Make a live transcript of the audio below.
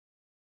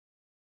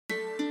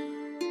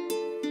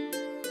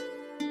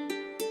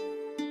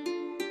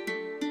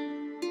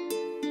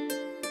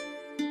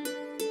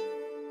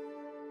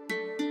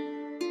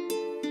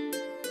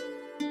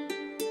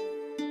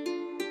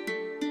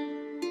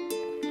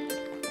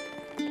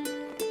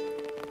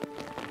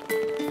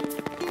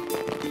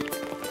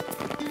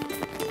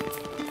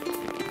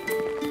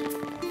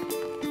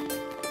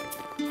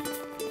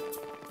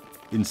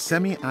In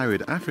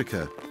semi-arid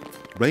Africa,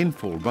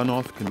 rainfall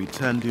runoff can be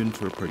turned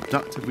into a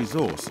productive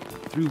resource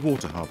through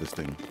water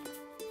harvesting.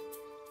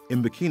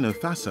 In Burkina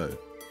Faso,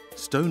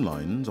 stone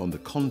lines on the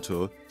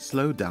contour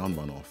slow down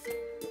runoff.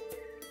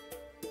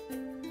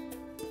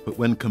 But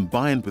when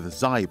combined with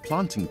Zai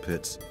Planting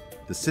Pits,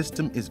 the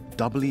system is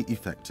doubly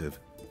effective.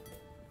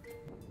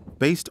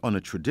 Based on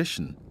a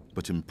tradition,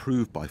 but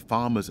improved by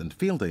farmers and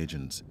field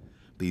agents,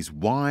 these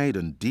wide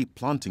and deep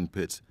planting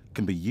pits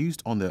can be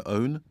used on their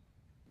own,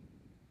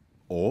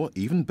 or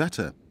even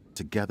better,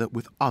 together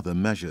with other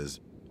measures.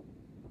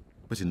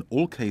 But in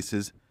all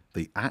cases,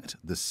 they act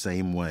the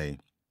same way,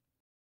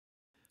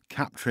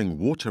 capturing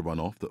water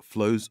runoff that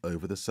flows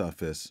over the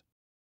surface.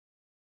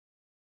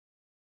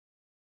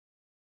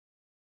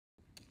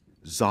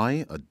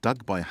 Zai are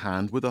dug by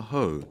hand with a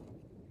hoe.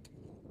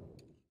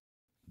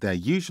 They're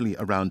usually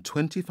around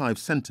 25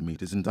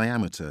 centimeters in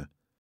diameter,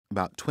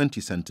 about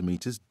 20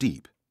 centimeters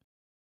deep,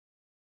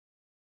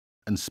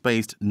 and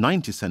spaced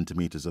 90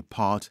 centimeters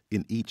apart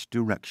in each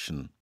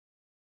direction.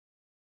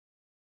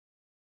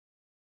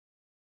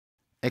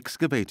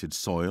 Excavated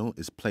soil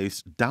is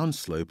placed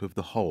downslope of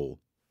the hole.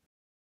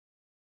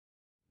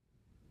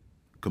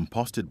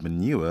 Composted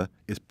manure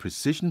is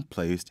precision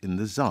placed in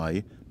the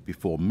zai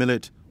before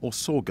millet or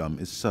sorghum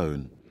is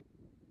sown.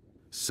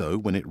 So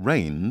when it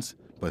rains,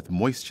 both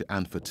moisture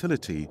and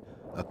fertility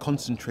are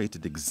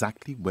concentrated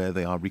exactly where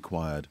they are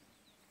required.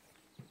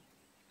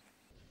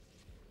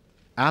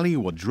 Ali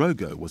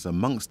Ouedraogo was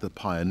amongst the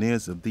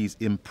pioneers of these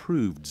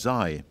improved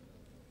zai,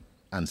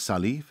 and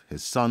Salif,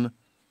 his son,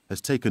 has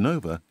taken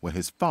over where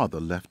his father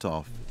left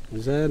off.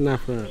 The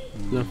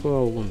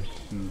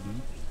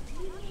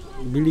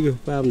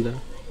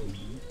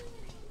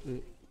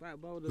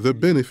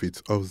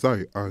benefits of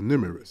zai are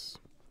numerous.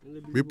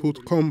 We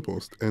put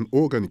compost and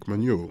organic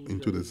manure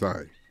into the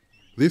zai.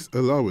 This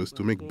allows us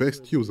to make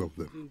best use of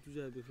them.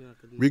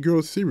 We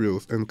grow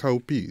cereals and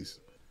cowpeas,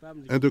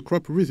 and the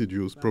crop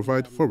residues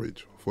provide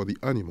forage for the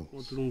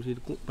animals.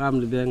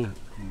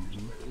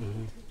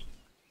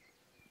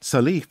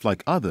 Salif,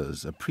 like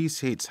others,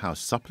 appreciates how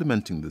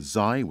supplementing the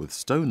zai with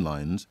stone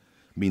lines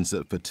means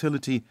that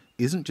fertility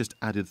isn't just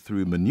added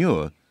through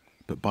manure,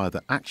 but by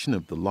the action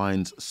of the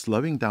lines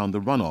slowing down the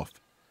runoff,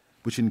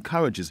 which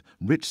encourages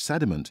rich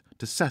sediment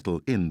to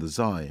settle in the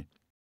zai.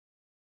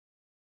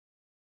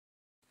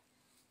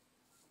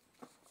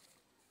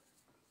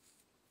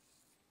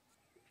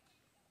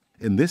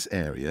 In this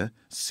area,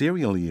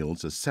 cereal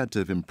yields are said to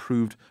have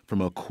improved from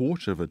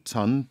 1/4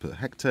 ton per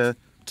hectare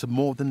to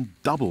more than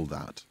double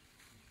that,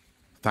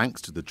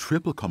 thanks to the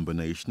triple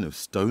combination of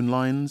stone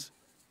lines,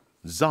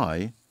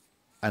 zai,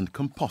 and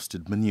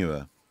composted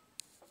manure.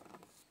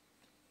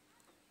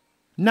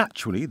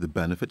 Naturally, the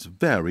benefits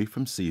vary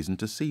from season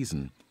to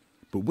season,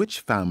 but which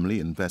family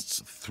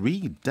invests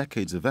 3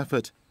 decades of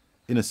effort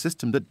in a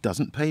system that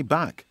doesn't pay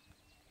back?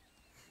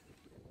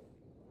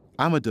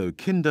 Amadou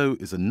Kindo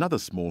is another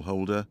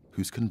smallholder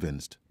who's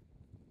convinced.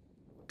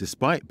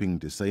 Despite being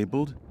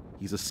disabled,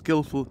 he's a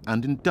skillful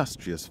and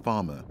industrious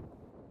farmer.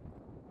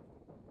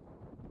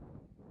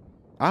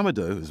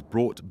 Amadou has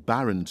brought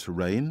barren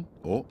terrain,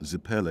 or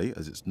zipele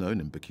as it's known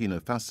in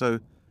Burkina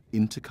Faso,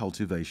 into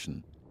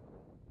cultivation.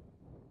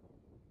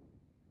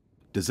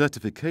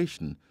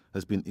 Desertification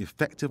has been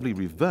effectively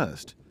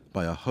reversed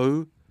by a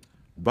hoe,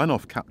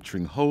 runoff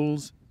capturing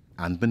holes,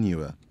 and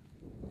manure.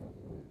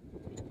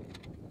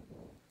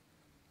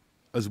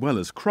 As well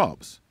as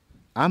crops,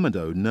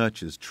 Amadou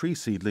nurtures tree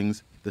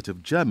seedlings that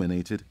have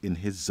germinated in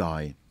his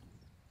zai.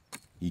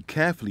 He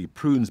carefully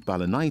prunes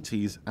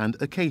balanites and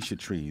acacia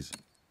trees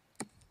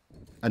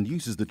and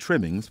uses the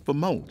trimmings for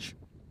mulch.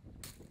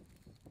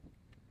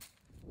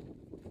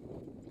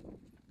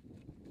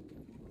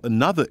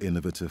 Another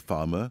innovative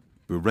farmer,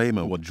 Vreij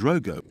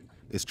Ouedraogo,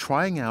 is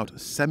trying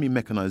out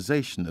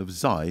semi-mechanization of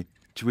zai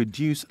to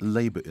reduce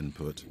labor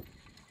input.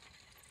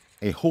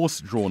 A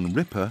horse-drawn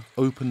ripper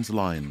opens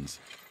lines,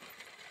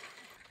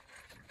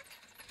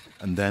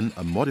 and then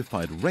a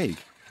modified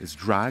rake is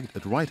dragged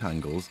at right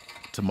angles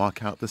to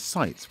mark out the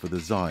sites for the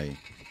zai.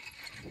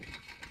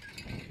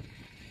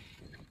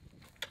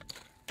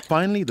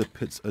 Finally, the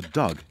pits are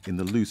dug in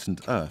the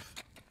loosened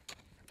earth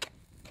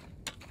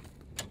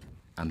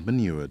and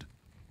manured.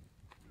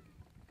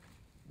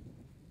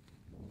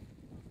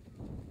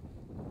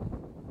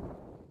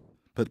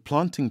 But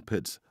planting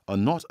pits are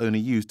not only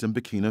used in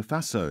Burkina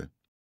Faso.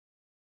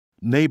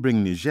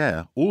 Neighboring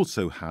Niger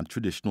also had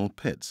traditional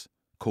pits,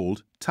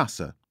 called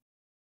tassa.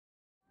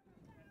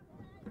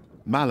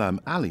 Malam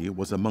Ali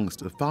was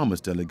amongst a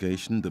farmers'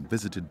 delegation that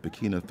visited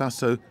Burkina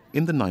Faso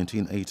in the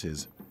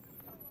 1980s.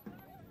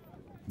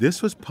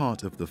 This was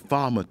part of the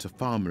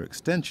farmer-to-farmer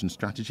extension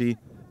strategy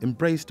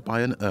embraced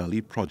by an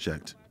early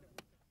project.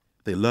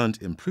 They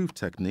learned improved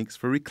techniques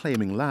for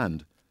reclaiming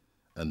land,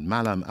 and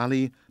Malam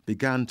Ali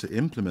began to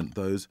implement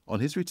those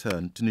on his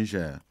return to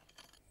Niger.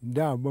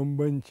 The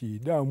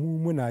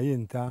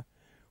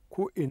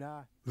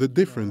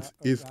difference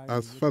is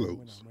as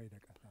follows.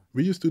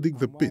 We used to dig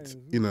the pits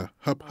in a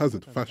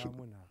haphazard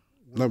fashion.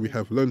 Now we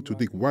have learned to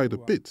dig wider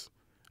pits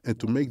and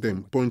to make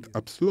them point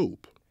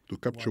upslope to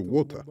capture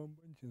water.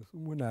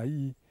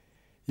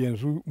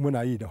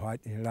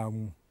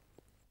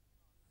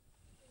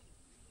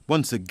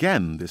 Once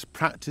again, this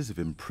practice of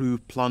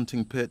improved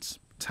planting pits,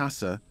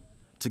 tassa,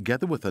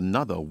 together with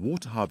another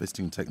water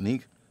harvesting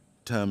technique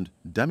termed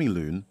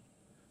demi-lune,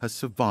 has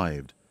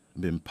survived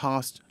and been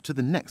passed to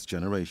the next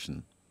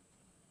generation.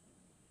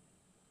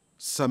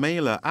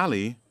 Samaila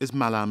Ali is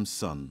Malam's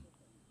son.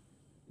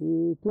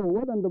 Who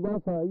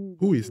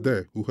is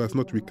there who has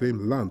not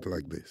reclaimed land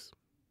like this?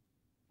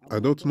 I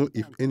don't know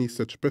if any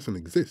such person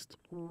exists,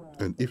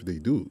 and if they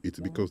do, it's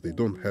because they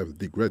don't have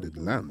degraded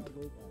land.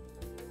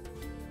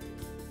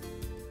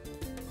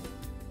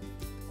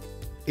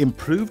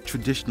 Improved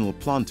traditional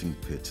planting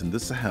pits in the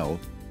Sahel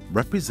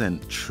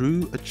represent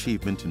true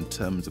achievement in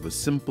terms of a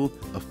simple,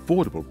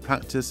 affordable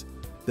practice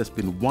that's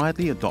been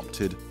widely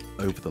adopted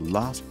over the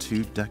last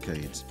 2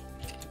 decades.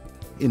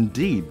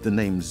 Indeed, the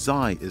name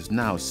Zai is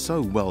now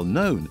so well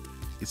known,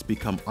 it's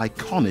become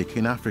iconic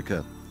in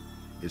Africa.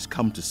 It's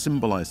come to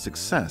symbolize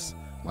success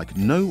like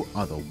no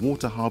other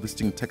water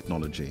harvesting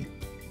technology.